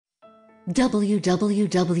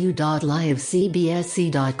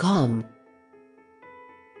www.livecbse.com.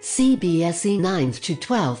 CBSE 9th to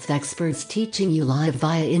 12th experts teaching you live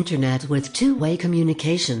via internet with two-way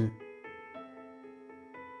communication.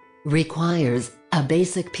 Requires a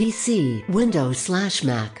basic PC,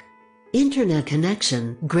 Windows/Mac. Internet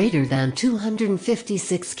connection greater than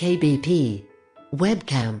 256 kbp.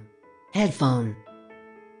 Webcam. Headphone.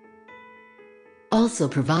 Also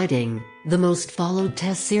providing the most followed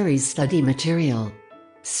test series study material.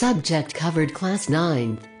 Subject covered class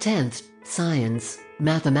 9th, 10th, Science,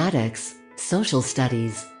 Mathematics, Social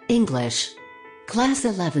Studies, English. Class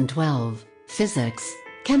 11-12, Physics,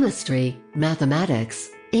 Chemistry, Mathematics,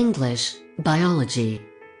 English, Biology.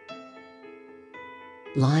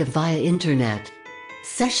 Live via Internet.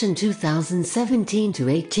 Session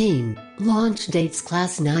 2017-18, launch dates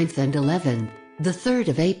class 9th and 11th, the 3rd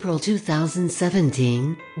of April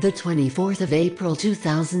 2017, the 24th of April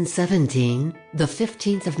 2017, the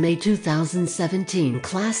 15th of May 2017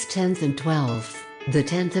 class 10th and 12th, the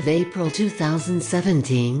 10th of April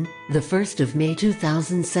 2017, the 1st of May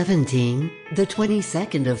 2017, the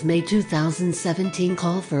 22nd of May 2017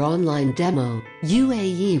 call for online demo,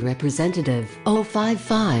 UAE representative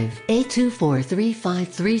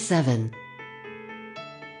 055-824-3537.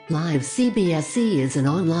 Live CBSE is an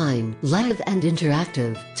online, live and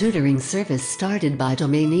interactive tutoring service started by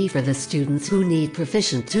Domaini for the students who need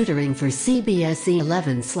proficient tutoring for CBSE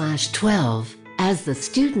 11/12, as the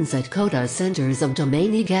students at quota centers of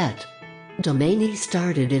Domaini get. Domaini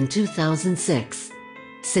started in 2006.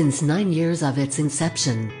 Since 9 years of its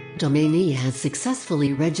inception, Domaini has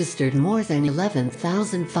successfully registered more than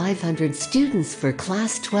 11,500 students for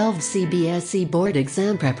Class 12 CBSE board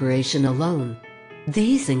exam preparation alone.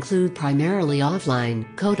 These include primarily offline,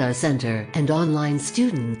 quota center, and online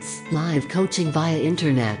students, live coaching via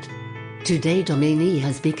internet. Today Domaini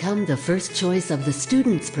has become the first choice of the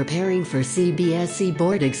students preparing for CBSE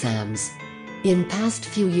board exams. In past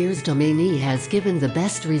few years Domaini has given the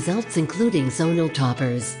best results including zonal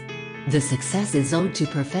toppers. The success is owed to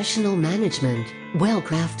professional management,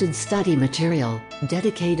 well-crafted study material,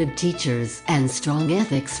 dedicated teachers, and strong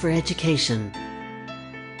ethics for education.